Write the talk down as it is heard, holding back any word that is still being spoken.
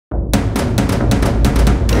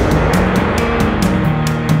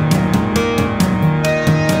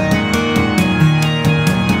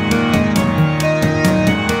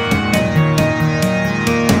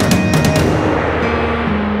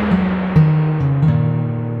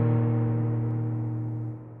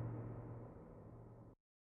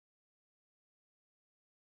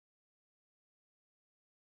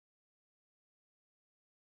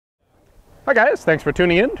Hi guys, thanks for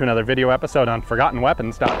tuning in to another video episode on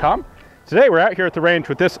ForgottenWeapons.com. Today we're out here at the range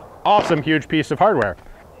with this awesome huge piece of hardware.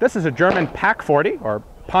 This is a German Pak-40 or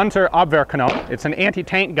Panzerabwehrkanone. It's an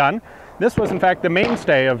anti-tank gun. This was in fact the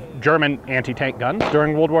mainstay of German anti-tank guns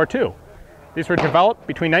during World War II. These were developed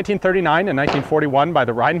between 1939 and 1941 by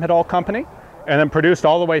the Rheinmetall Company and then produced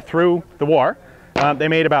all the way through the war. They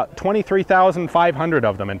made about 23,500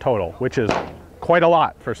 of them in total, which is quite a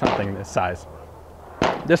lot for something this size.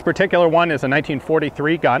 This particular one is a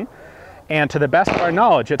 1943 gun, and to the best of our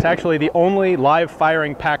knowledge, it's actually the only live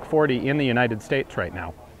firing Pak-40 in the United States right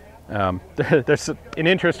now. There's an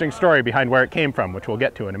interesting story behind where it came from, which we'll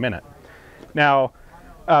get to in a minute. Now,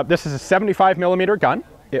 this is a 75 millimeter gun.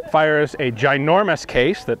 It fires a ginormous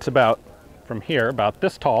case that's about, from here, about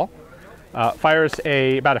this tall. Fires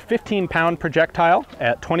about a 15-pound projectile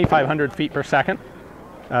at 2,500 feet per second.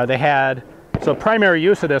 So primary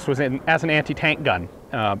use of this was as an anti-tank gun.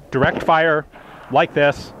 Direct fire like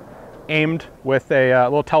this, aimed with a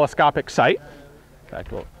little telescopic sight. In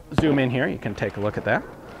fact, we'll zoom in here, you can take a look at that.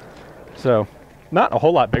 So not a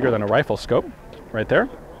whole lot bigger than a rifle scope right there.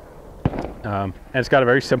 And it's got a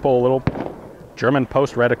very simple little German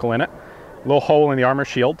post reticle in it. A little hole in the armor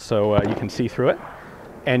shield so you can see through it.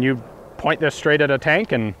 And you point this straight at a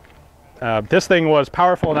tank, and this thing was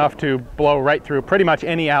powerful enough to blow right through pretty much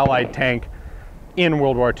any Allied tank in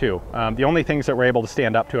World War II. The only things that were able to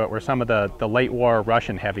stand up to it were some of the late war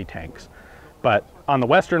Russian heavy tanks. But on the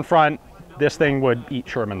Western Front, this thing would eat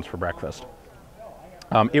Shermans for breakfast.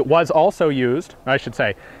 It was also used, I should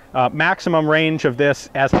say, maximum range of this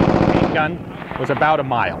as an anti-tank gun was about a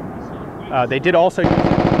mile. They did also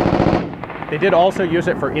use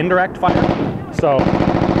it for indirect fire. So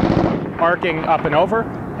arcing up and over,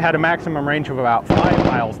 it had a maximum range of about 5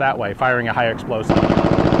 miles that way, firing a high explosive.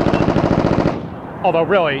 Although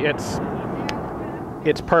really,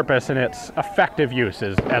 its purpose and its effective use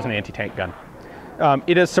is as an anti-tank gun.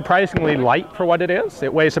 It is surprisingly light for what it is.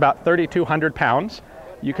 It weighs about 3,200 pounds.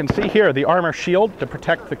 You can see here the armor shield to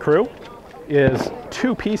protect the crew is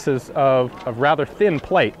 2 pieces of rather thin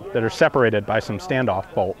plate that are separated by some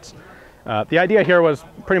standoff bolts. The idea here was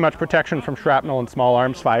pretty much protection from shrapnel and small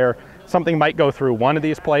arms fire. Something might go through one of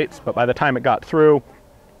these plates, but by the time it got through,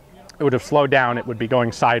 it would have slowed down, it would be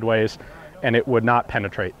going sideways, and it would not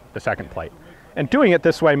penetrate the second plate. And doing it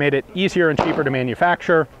this way made it easier and cheaper to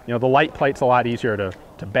manufacture. You know, the light plate's a lot easier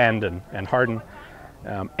to bend and harden,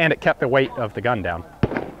 and it kept the weight of the gun down.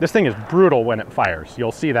 This thing is brutal when it fires.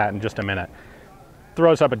 You'll see that in just a minute.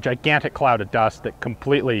 Throws up a gigantic cloud of dust that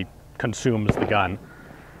completely consumes the gun.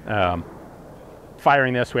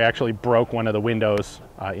 Firing this, we actually broke one of the windows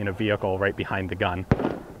in a vehicle right behind the gun.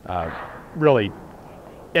 Really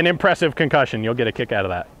an impressive concussion. You'll get a kick out of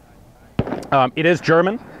that. It is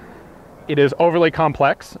German. It is overly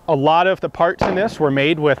complex. A lot of the parts in this were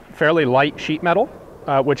made with fairly light sheet metal,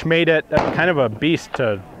 which made it kind of a beast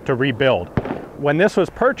to rebuild. When this was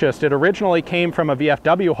purchased, it originally came from a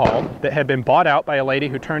VFW hall that had been bought out by a lady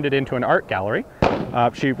who turned it into an art gallery.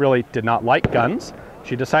 She really did not like guns.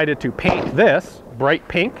 She decided to paint this bright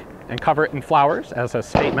pink and cover it in flowers as a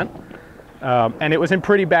statement. And it was in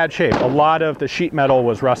pretty bad shape. A lot of the sheet metal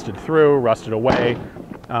was rusted through, rusted away.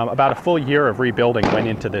 About a full year of rebuilding went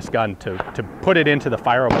into this gun to put it into the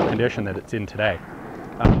fireable condition that it's in today.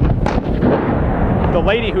 The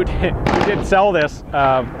lady who did sell this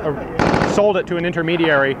sold it to an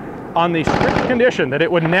intermediary on the strict condition that it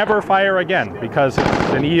would never fire again because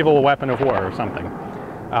it's an evil weapon of war or something.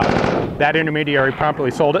 That intermediary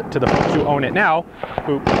promptly sold it to the folks who own it now,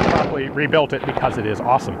 who promptly rebuilt it because it is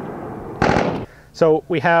awesome. So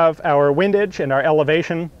we have our windage and our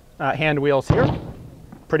elevation hand wheels here.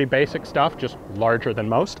 Pretty basic stuff, just larger than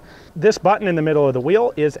most. This button in the middle of the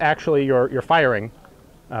wheel is actually your firing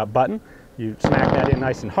button. You smack that in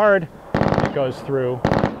nice and hard. It goes through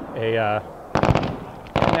a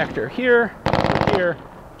connector here,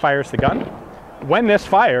 fires the gun. When this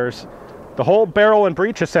fires, the whole barrel and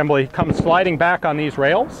breech assembly comes sliding back on these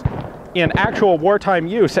rails. In actual wartime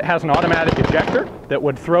use, it has an automatic ejector that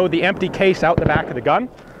would throw the empty case out the back of the gun.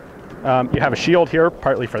 You have a shield here,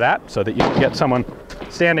 partly for that, so that you can get someone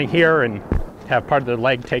standing here and have part of their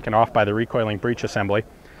leg taken off by the recoiling breech assembly.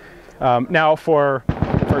 Now for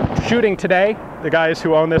shooting today, the guys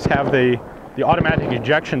who own this have the automatic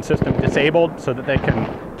ejection system disabled so that they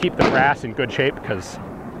can keep the brass in good shape, because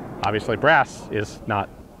obviously brass is not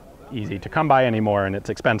easy to come by anymore and it's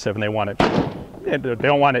expensive, and they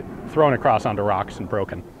don't want it thrown across onto rocks and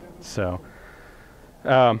broken. So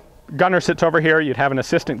gunner sits over here. You'd have an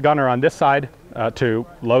assistant gunner on this side to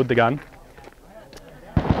load the gun.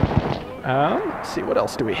 Let's see, what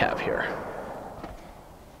else do we have here?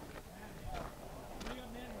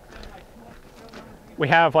 We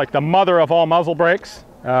have like the mother of all muzzle brakes.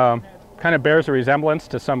 Kind of bears a resemblance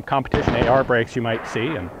to some competition AR brakes you might see,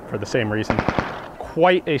 and for the same reason,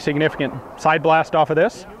 quite a significant side blast off of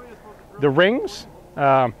this. The rings,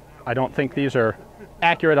 I don't think these are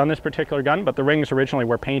accurate on this particular gun, but the rings originally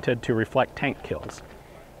were painted to reflect tank kills.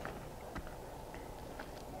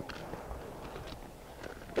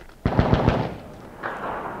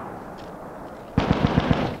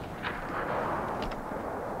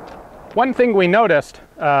 One thing we noticed,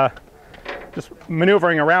 just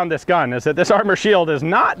maneuvering around this gun, is that this armor shield is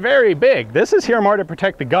not very big. This is here more to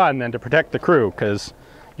protect the gun than to protect the crew, because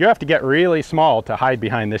you have to get really small to hide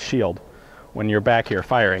behind this shield when you're back here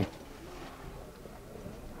firing.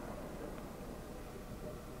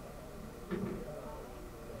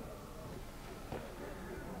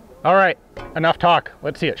 All right, enough talk.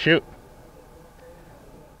 Let's see it shoot.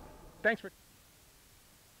 Thanks for...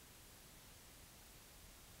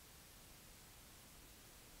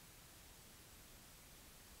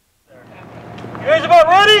 You guys about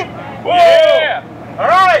ready? Whoa. Yeah! All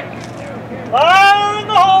right! Fire in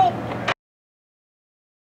the hole!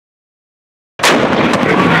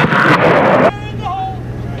 Fire in the hole!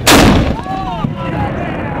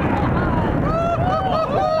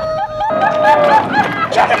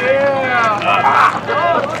 Yeah!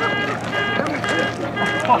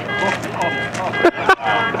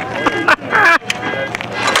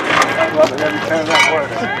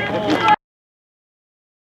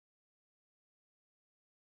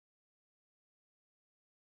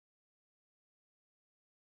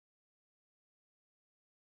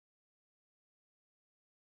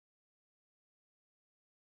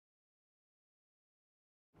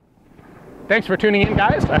 Thanks for tuning in,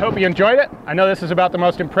 guys. I hope you enjoyed it. I know this is about the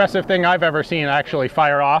most impressive thing I've ever seen actually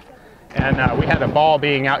fire off, and we had a ball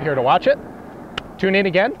being out here to watch it. Tune in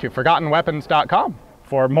again to ForgottenWeapons.com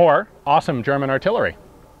for more awesome German artillery.